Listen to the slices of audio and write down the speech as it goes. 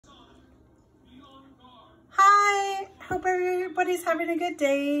Hope everybody's having a good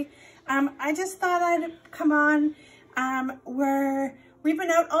day. I just thought I'd come on. We've been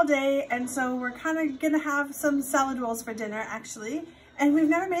out all day, and so we're kind of gonna have some salad rolls for dinner actually, and we've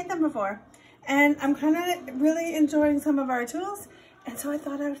never made them before. And I'm kind of really enjoying some of our tools, and so I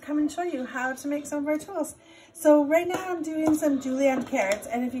thought I would come and show you how to make some of our tools. So right now I'm doing some julienne carrots,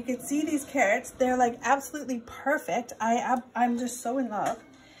 and if you could see these carrots, they're like absolutely perfect. I'm just so in love.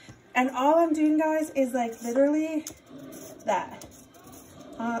 And all I'm doing, guys, is like literally that,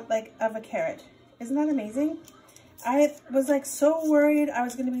 like of a carrot. Isn't that amazing? I was like so worried I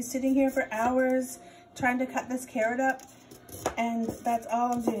was gonna be sitting here for hours trying to cut this carrot up, and that's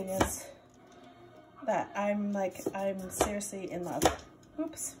all I'm doing is that. I'm seriously in love.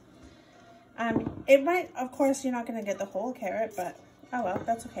 Oops. It might, of course, you're not gonna get the whole carrot, but oh well,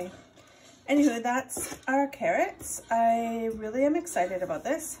 that's okay. Anywho, that's our carrots. I really am excited about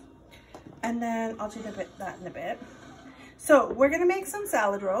this. And then I'll do that in a bit. So we're gonna make some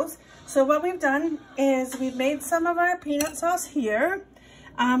salad rolls. So what we've done is we've made some of our peanut sauce here,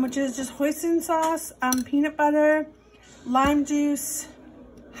 which is just hoisin sauce, peanut butter, lime juice,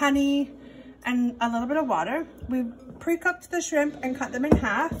 honey, and a little bit of water. We've pre-cooked the shrimp and cut them in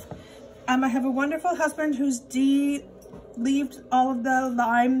half. I have a wonderful husband who's de-leaved all of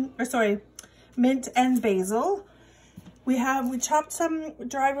the mint and basil. We chopped some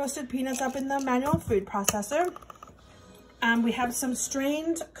dry roasted peanuts up in the manual food processor. We have some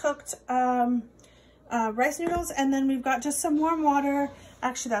strained cooked rice noodles, and then we've got just some warm water.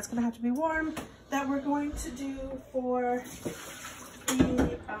 Actually, that's gonna have to be warm, that we're going to do for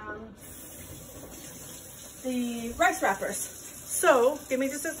the rice wrappers. So give me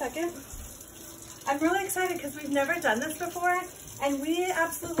just a second. I'm really excited because we've never done this before, and we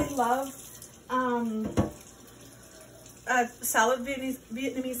absolutely love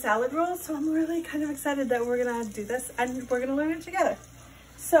Vietnamese salad rolls, so I'm really kind of excited that we're gonna do this and we're gonna learn it together.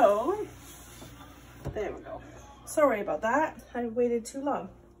 So there we go. Sorry about that, I waited too long.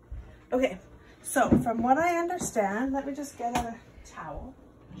 Okay, so from what I understand, let me just get a towel,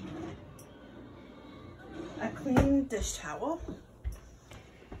 a clean dish towel,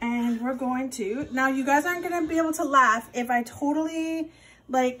 and we're going to, now you guys aren't gonna be able to laugh if I totally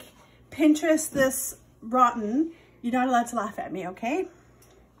like Pinterest this rotten. You're not allowed to laugh at me, okay?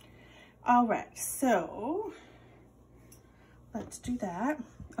 All right, so let's do that.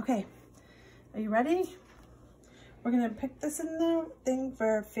 Okay, are you ready? We're gonna pick this in the thing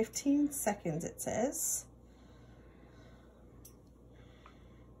for 15 seconds, it says.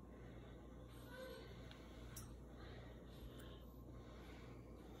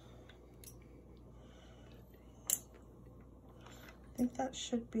 I think that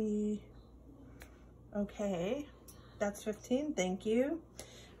should be okay. That's 15, thank you.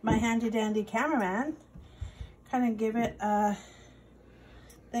 My handy dandy cameraman kind of give it a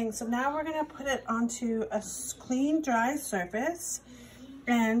thing. So now we're gonna put it onto a clean, dry surface,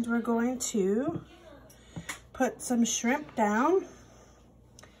 and we're going to put some shrimp down.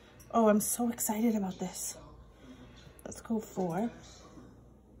 Oh, I'm so excited about this. Let's go 4.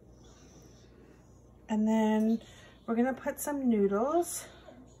 And then we're gonna put some noodles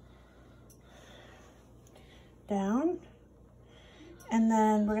down, and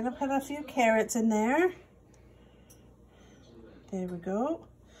then we're gonna put a few carrots in there. There we go.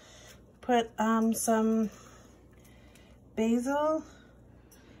 Put some basil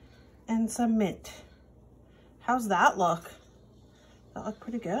and some mint. How's that look? That look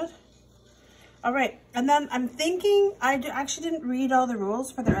pretty good. All right, and then I'm thinking, actually didn't read all the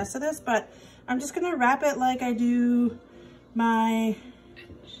rules for the rest of this, but I'm just gonna wrap it like I do my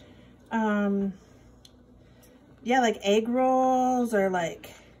yeah, like egg rolls, or like,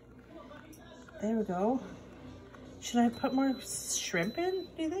 there we go. Should I put more shrimp in,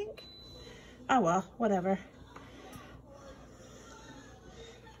 do you think? Oh well, whatever.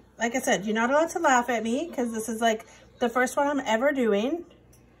 Like I said, you're not allowed to laugh at me because this is like the first one I'm ever doing.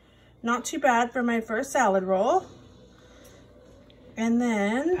 Not too bad for my first salad roll. And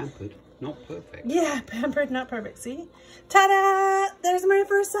then... Pampered, not perfect. Yeah, pampered, not perfect, see? Ta-da! There's my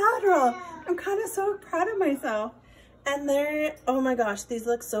first salad roll. I'm kind of so proud of myself. And they're, oh my gosh, these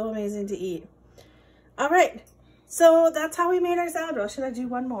look so amazing to eat. All right, so that's how we made our salad roll. Should I do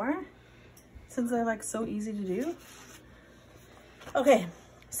one more? Since they're like so easy to do. Okay,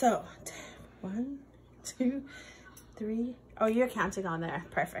 so 1, 2, 3. Oh, you're counting on there.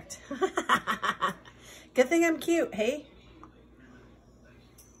 Perfect. Good thing I'm cute, hey?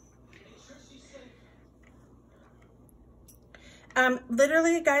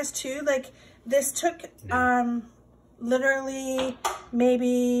 Literally, guys, too, like, this took, literally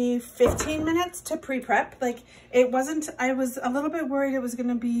maybe 15 minutes to pre-prep. Like it wasn't, I was a little bit worried it was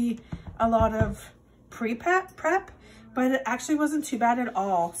gonna be a lot of pre-prep, but it actually wasn't too bad at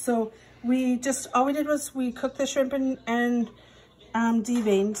all. So all we did was we cooked the shrimp and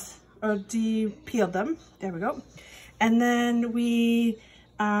de-veined or de-peeled them. There we go. And then we,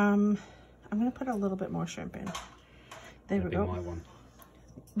 I'm gonna put a little bit more shrimp in. There we go. My one.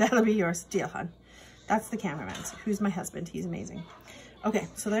 That'll be yours. Deal, hon. That's the cameraman's, who's my husband. He's amazing. Okay,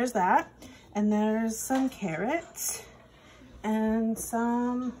 so there's that. And there's some carrots and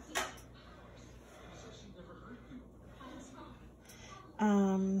some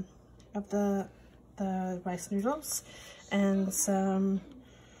of the rice noodles and some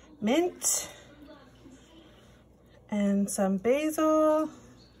mint and some basil.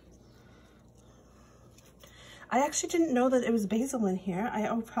 I actually didn't know that it was basil in here. I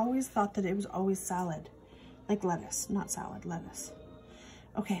always thought that it was always salad, like lettuce, not salad, lettuce.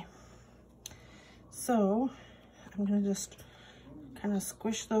 Okay, so I'm gonna just kind of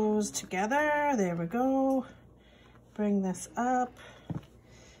squish those together. There we go. Bring this up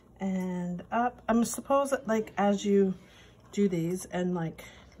and up. I'm suppose that like as you do these and like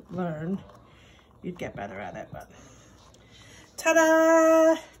learn, you'd get better at it, but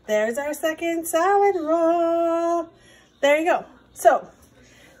ta-da! There's our second salad roll. There you go. So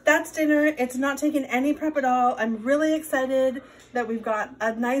that's dinner. It's not taking any prep at all. I'm really excited that we've got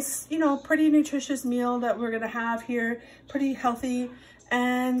a nice, you know, pretty nutritious meal that we're gonna have here, pretty healthy,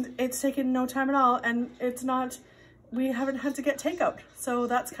 and it's taken no time at all, and it's not, we haven't had to get takeout. So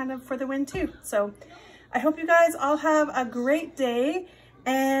that's kind of for the win too. So I hope you guys all have a great day,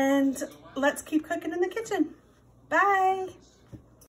 and let's keep cooking in the kitchen. Bye.